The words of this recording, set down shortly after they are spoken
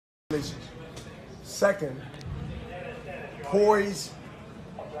Congratulations. Second, poise,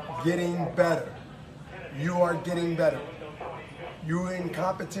 getting better. You are getting better. You're in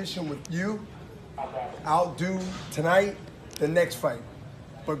competition with you. Outdo tonight, the next fight.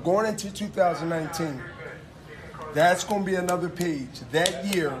 But going into 2019, that's going to be another page. That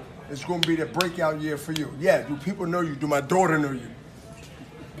year is going to be the breakout year for you. Yeah, do people know you? Do my daughter know you?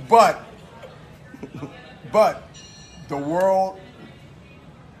 But the world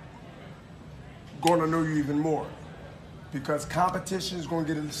going to know you even more, because competition is going to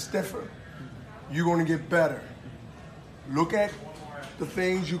get a little stiffer. You're going to get better. Look at the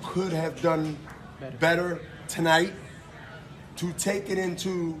things you could have done better tonight to take it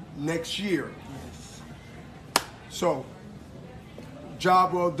into next year. So,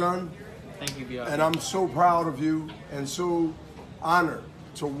 job well done. Thank you, VR. And I'm so proud of you and so honored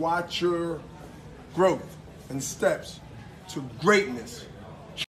to watch your growth and steps to greatness.